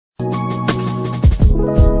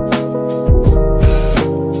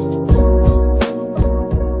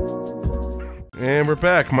we're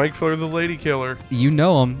back. Mike Fuller, the lady killer. You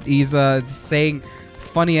know him. He's saying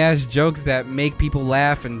funny-ass jokes that make people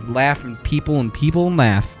laugh and people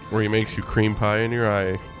laugh. Where he makes you cream pie in your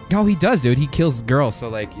eye. Oh, he does, dude. He kills girls, so,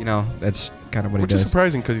 like, you know, that's kind of what he does. Which is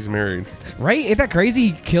surprising because he's married. Right? Ain't that crazy?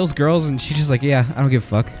 He kills girls, and she's just like, yeah, I don't give a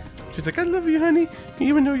fuck. She's like, I love you, honey,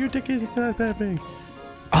 even though your dick isn't that big.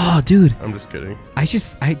 Oh, dude. I'm just kidding. I should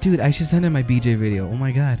send him my BJ video. Oh,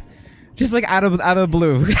 my God. Just, like, out of the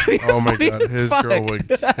blue. Oh, my God. His girl would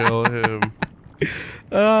kill him.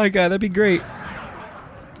 Oh, my God. That'd be great.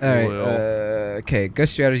 All right. Okay. Good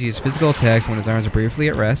strategy is physical attacks when his arms are briefly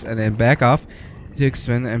at rest, and then back off to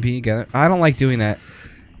expend the MP together. I don't like doing that.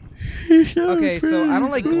 Okay, so I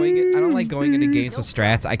don't like going into games with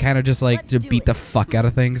strats. I kind of just like to beat the fuck out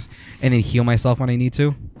of things and then heal myself when I need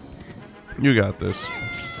to. You got this.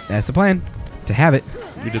 That's the plan. To have it.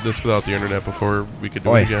 You did this without the internet before we could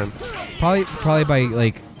do it again. Probably by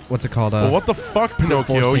like what's it called? Well, what the fuck,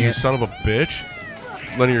 Pinocchio? You son of a bitch!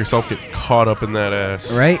 Letting yourself get caught up in that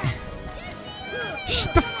ass. Right.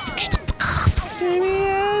 Shut the fuck up. Get me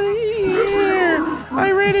out of here!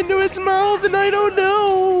 I ran into its mouth and I don't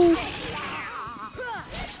know.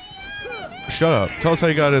 Shut up. Tell us how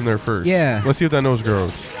you got in there first. Yeah. Let's see if that nose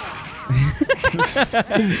grows.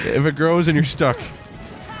 If it grows and you're stuck,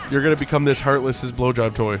 you're gonna become this Heartless's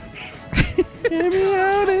blowjob toy. Get me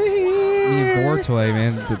out of here! Me a Vore toy,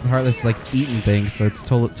 man. The Heartless likes eating things, so it's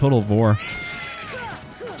total Vore.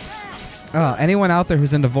 Oh, anyone out there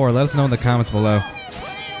who's into Vore, let us know in the comments below.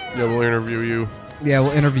 Yeah, we'll interview you. Yeah,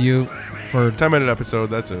 we'll interview for 10-minute episode.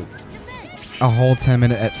 That's it. A whole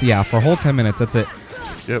 10-minute. Yeah, for a whole 10 minutes. That's it.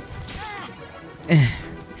 Yep.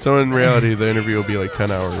 So in reality, the interview will be like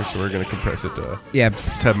 10 hours. So we're gonna compress it to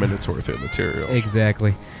 10 minutes worth of material.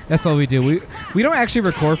 Exactly. That's all we do. We don't actually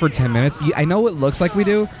record for 10 minutes. I know it looks like we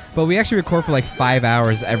do, but we actually record for like 5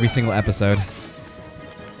 hours every single episode.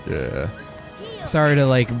 Yeah. Sorry to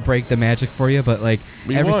like break the magic for you, but like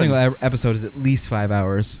every single episode is at least 5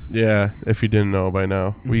 hours. Yeah, if you didn't know by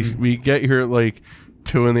now. We get here at like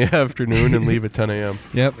 2 in the afternoon and leave at 10 a.m.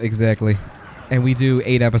 Yep, exactly. And we do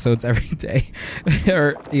 8 episodes every day.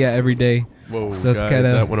 Every day. Whoa, so guys,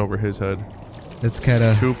 that went over his head. That's kind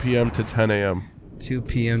of 2 p.m. to 10 a.m. 2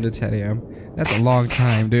 p.m. to 10 a.m. That's a long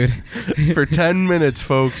time, dude. For 10 minutes,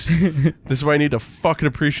 folks. This is why I need to fucking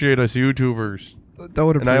appreciate us YouTubers.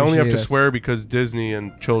 Don't appreciate. And I only have to swear because Disney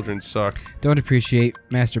and children suck. Don't appreciate,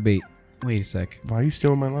 masturbate. Wait a sec. Why are you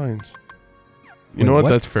stealing my lines? You know what?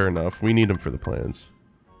 That's fair enough. We need them for the plans.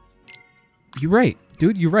 You're right,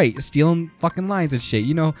 dude. You're right. Stealing fucking lines and shit.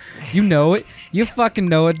 You know it. You fucking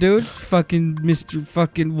know it, dude. Fucking Mr.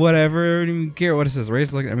 Fucking whatever. I don't even care what it says.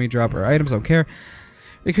 Raise look at me. Drop our items. Don't care.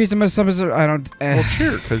 Increase the amount of summons. I don't. Well,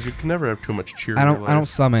 cheer, because you can never have too much cheer. I don't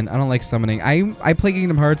summon. I don't like summoning. I play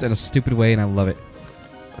Kingdom Hearts in a stupid way, and I love it.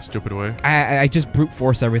 A stupid way? I just brute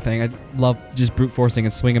force everything. I love just brute forcing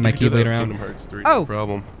and swinging my keyblade around. Kingdom Hearts 3, no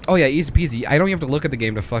problem. Oh yeah, easy peasy. I don't even have to look at the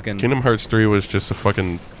game to fucking. Kingdom Hearts 3 was just a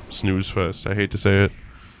fucking snooze fest. I hate to say it.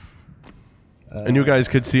 And you guys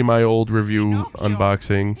could see my old review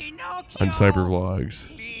unboxing on Cyber Vlogs.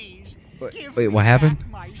 Wait, what happened?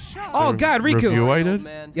 Oh God, Riku! Review I did?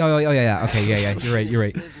 Oh yeah. Okay, yeah. You're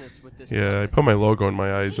right. Yeah, I put my logo in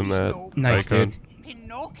my eyes in that nice, icon. Dude.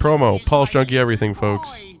 Promo, PulseJunkie everything, folks.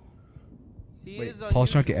 Wait,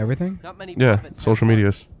 PulseJunkie everything? Yeah, social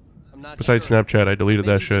medias. Besides Snapchat, I deleted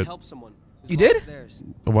that shit. You did?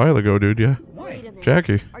 A while ago, dude, yeah. Wait a minute.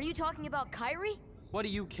 Jackie. Are you talking about Kyrie? What do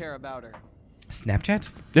you care about her? Snapchat?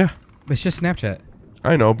 Yeah. It's just Snapchat.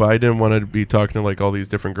 I know, but I didn't want to be talking to like all these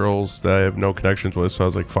different girls that I have no connections with, so I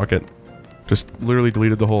was like, fuck it. Just literally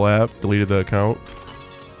deleted the whole app, deleted the account.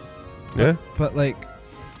 Yeah. But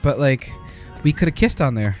like, we could have kissed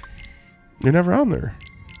on there. You're never on there.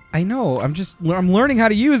 I know. I'm learning how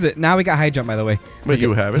to use it. Now we got high jump, by the way. But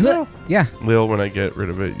you have it now? Yeah. Lil, when I get rid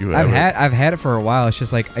of it, you have it. I've had it for a while. It's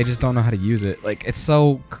just like I just don't know how to use it. Like it's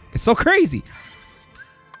so crazy.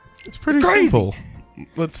 It's pretty simple.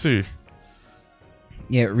 Let's see.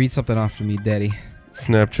 Yeah, read something off to me, Daddy.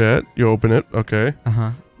 Snapchat. You open it. Okay.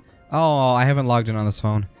 Uh-huh. Oh, I haven't logged in on this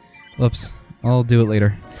phone. Whoops. I'll do it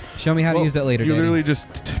later. Show me how to use that later, You Daddy. literally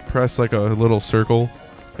just press like a little circle,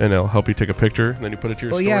 and it'll help you take a picture. And then you put it to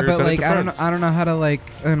your story. Yeah, but send like it to friends. I don't know how to like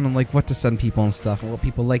what to send people and stuff, and what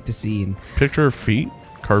people like to see and. Picture of feet,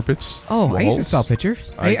 carpets. Oh, walls, I used to sell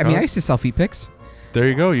pictures. I mean, I used to sell feet pics. There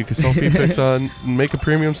you go. You can sell feet pics on make a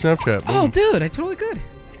premium Snapchat. Boom. Oh, dude, I totally could.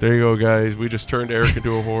 There you go, guys. We just turned Eric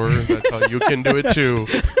into a whore. That's how you can do it too.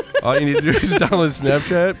 All you need to do is download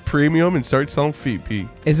Snapchat Premium and start selling feet pics.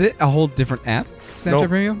 Is it a whole different app? Snapchat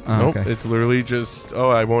Premium? Oh, nope. Okay. It's literally just,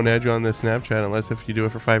 I won't add you on this Snapchat unless if you do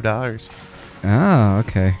it for $5. Oh,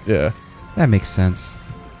 okay. Yeah. That makes sense.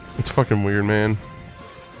 It's fucking weird, man.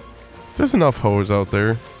 There's enough hoes out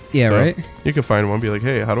there. Yeah, So, right? You can find one, be like,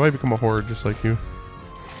 hey, how do I become a whore just like you?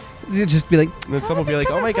 You just be like, And then someone will be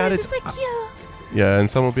like, oh my god, it's... Yeah,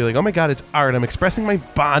 and someone will be like, oh my god, it's art. I'm expressing my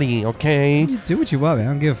body, okay? you do what you want, man.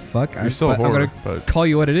 I don't give a fuck. You're still a whore, I'm going to call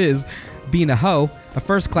you what it is. Being a hoe, a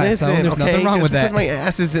first-class hoe, there's nothing wrong with that. Just because my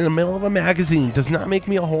ass is in the middle of a magazine does not make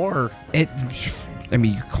me a whore. I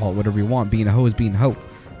mean, you can call it whatever you want. Being a hoe is being a hoe.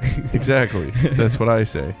 Exactly. That's what I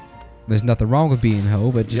say. There's nothing wrong with being a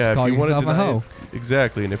hoe, but just call yourself a hoe.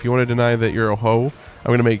 Exactly. And if you want to deny that you're a hoe, I'm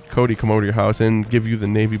going to make Cody come over to your house and give you the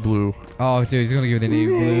navy blue. Oh, dude, he's going to give you the navy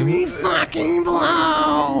blue. Navy fucking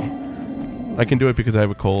blue! I can do it because I have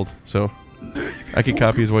a cold, so I can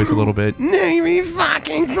copy his voice a little bit. Navy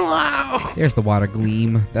fucking blue! There's the water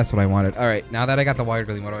gleam. That's what I wanted. All right, now that I got the water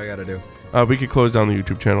gleam, what do I got to do? We could close down the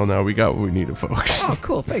YouTube channel now. We got what we needed, folks. Oh,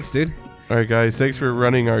 cool. Thanks, dude. All right, guys. Thanks for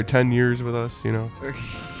running our 10 years with us, you know.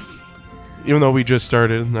 Even though we just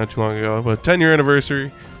started not too long ago, but 10-year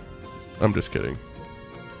anniversary. I'm just kidding.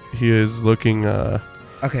 He is looking,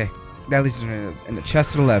 Okay. That leads in the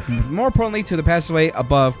chest to the left. More importantly, to the passageway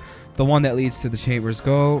above the one that leads to the chambers.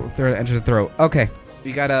 Go through, enter the throat. Okay.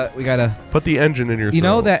 We gotta put the engine in your throat. You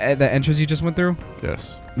know that the entrance you just went through?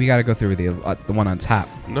 Yes. We gotta go through the one on top.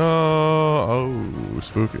 No. Oh,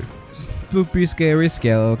 spooky. Spooky, scary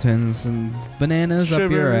skeletons and bananas Shivers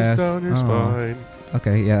up your ass. down your spine.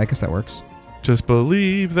 Okay, yeah, I guess that works. Just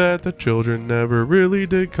believe that the children never really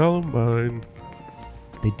did Columbine.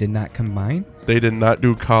 They did not combine? They did not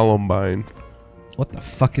do Columbine. What the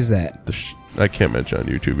fuck is that? I can't mention on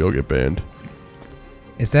YouTube. You'll get banned.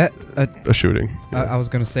 Is that a shooting? Yeah. I was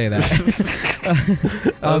gonna say that.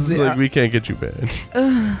 I was like, we can't get you banned.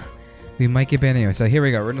 We might get banned anyway. So here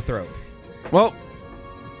we go. We're in the throat. Well,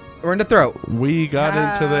 we're in the throat. We got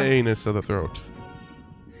into the anus of the throat.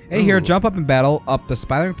 Hey, here, jump up and battle up the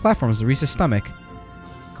spiraling platforms to reach the stomach.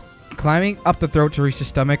 Climbing up the throat to reach the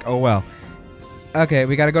stomach. Oh well. Okay,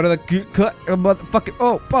 we gotta go to the motherfucking.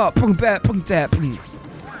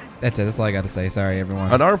 That's it. That's all I got to say. Sorry,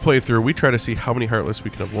 everyone. On our playthrough, we try to see how many Heartless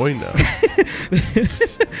we can avoid now.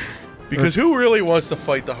 Because who really wants to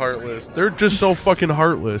fight the Heartless? They're just so fucking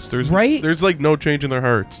heartless. There's like no change in their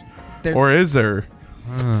hearts. Or is there?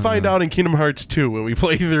 Find out in Kingdom Hearts 2 when we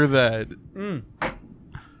play through that.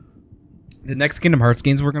 The next Kingdom Hearts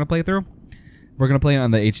games we're gonna play through, we're gonna play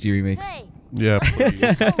on the HD remakes. Hey. Yeah,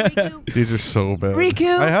 please. These are so bad.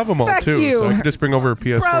 Riku, I have them all too, so I can just bring over a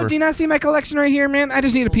PS4. Bro, do you not see my collection right here, man? I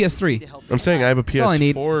just need a PS3. I'm saying I have a all I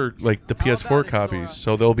need. PS4, like the PS4 copies,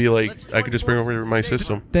 so they'll be like I could just bring over my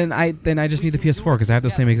system. Then I just need the PS4 because I have the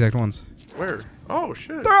same exact ones. Where? Oh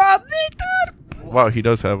shit! They're all needed. Wow, he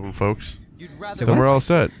does have them, folks. Then we're all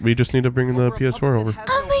set. We just need to bring the PS4 over.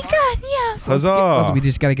 Oh my god, yeah. Huzzah! We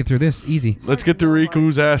just gotta get through this easy. Let's get through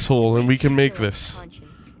Riku's asshole, and we can make this.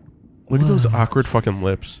 Look at those awkward fucking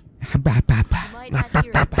lips.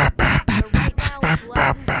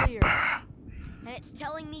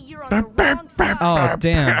 Oh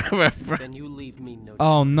damn!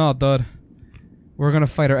 Oh no, dude. We're gonna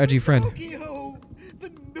fight our edgy friend.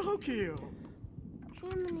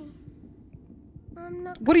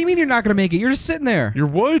 What do you mean you're not gonna make it? You're just sitting there. You're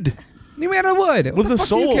wood. You made out of wood. With what the a fuck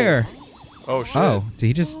soul. do you care? Oh shit. Oh, did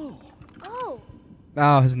he just?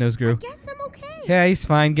 Oh, his nose grew. Guess I'm okay. Yeah, he's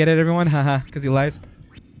fine. Get it, everyone? Haha, because he lies.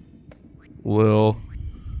 Lil.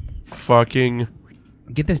 Fucking.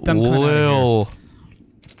 Get this dumb cunt out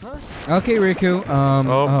of here. Okay, Riku.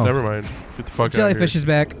 Oh, never mind. Get the fuck out of here. Jellyfish is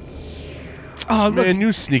back. Oh, look. Man,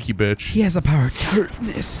 you sneaky bitch. He has the power to hurt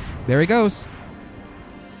this. There he goes.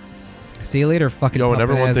 See you later, fucking Yo, and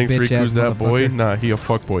everyone thinks Riku's that boy. motherfucker. Nah, he a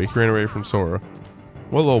fuck boy. He ran away from Sora.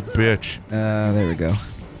 What a little bitch. There we go.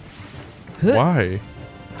 Why?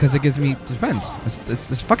 Because it gives me defense.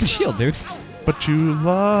 It's fucking shield, dude. But you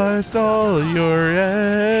lost all your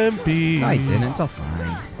MP. I didn't. It's all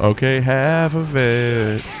fine. Okay, half of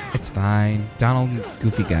it. It's fine. Donald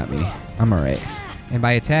Goofy got me. I'm alright. And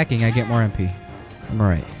by attacking, I get more MP. I'm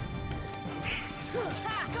alright.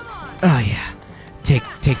 Oh, yeah. Take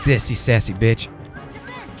this, you sassy bitch.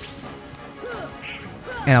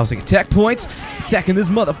 And I was like, attack points. Attacking this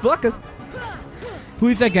motherfucker. Who do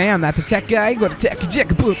you think I am? Not the tech guy. I'm gonna attack you.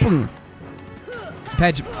 Boom, boom.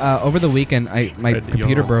 Pedge, over the weekend, my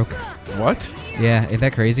computer broke. What? Yeah, ain't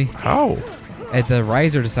that crazy? How? And the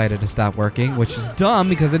riser decided to stop working, which is dumb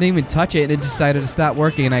because I didn't even touch it and it decided to stop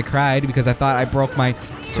working, and I cried because I thought I broke my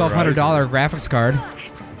 $1,200 graphics card.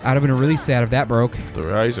 I'd have been really sad if that broke. The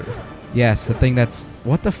riser. Yes, the thing that's...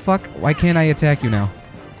 What the fuck? Why can't I attack you now?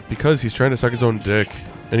 Because he's trying to suck his own dick,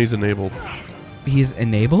 and he's enabled. He's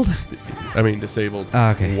enabled? I mean, disabled. Oh,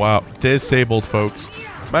 okay. Wow. Disabled, folks.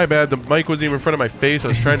 My bad. The mic wasn't even in front of my face. I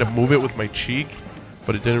was trying to move it with my cheek,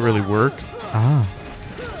 but it didn't really work. Oh.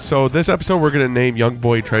 So this episode, we're going to name Young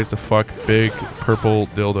Boy Tries to Fuck Big Purple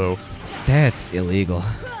Dildo. That's illegal.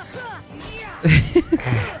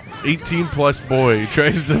 18 plus boy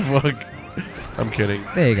tries to fuck. I'm kidding.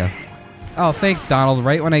 There you go. Oh, thanks, Donald.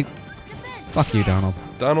 Right when I... Fuck you, Donald.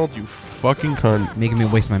 Donald, you fucking cunt. Making me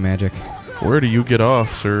waste my magic. Where do you get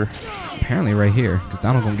off, sir? Apparently right here, because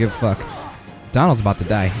Donald don't give a fuck. Donald's about to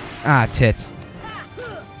die. Ah, tits.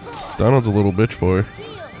 Donald's a little bitch boy.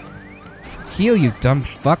 Heal, you dumb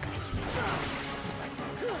fuck.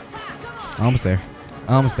 Almost there.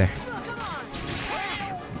 Almost there.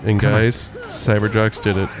 And guys, Cyberjocks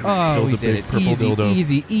did it. Oh, Built we a did big it. purple Easy, dildo.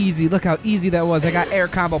 easy, easy. Look how easy that was. I got air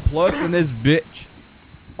combo plus in this bitch.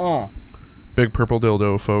 Oh. Big purple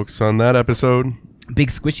dildo, folks. On that episode, Big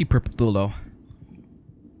squishy purple dildo.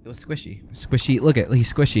 It was squishy. Squishy. Look at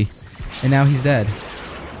he's squishy. And now he's dead.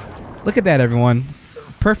 Look at that, everyone.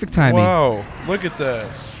 Perfect timing. wow, look at that.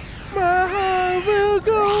 My heart will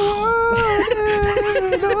go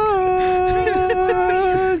on and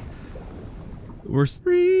on. We're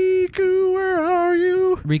Riku, where are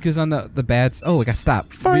you? Riku's on the bad. Oh, we got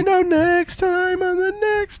stopped. Find out next time on the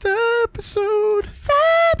next episode.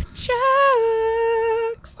 Cyberjocks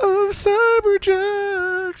Of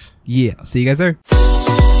Cyberjocks. Yeah. See you guys there.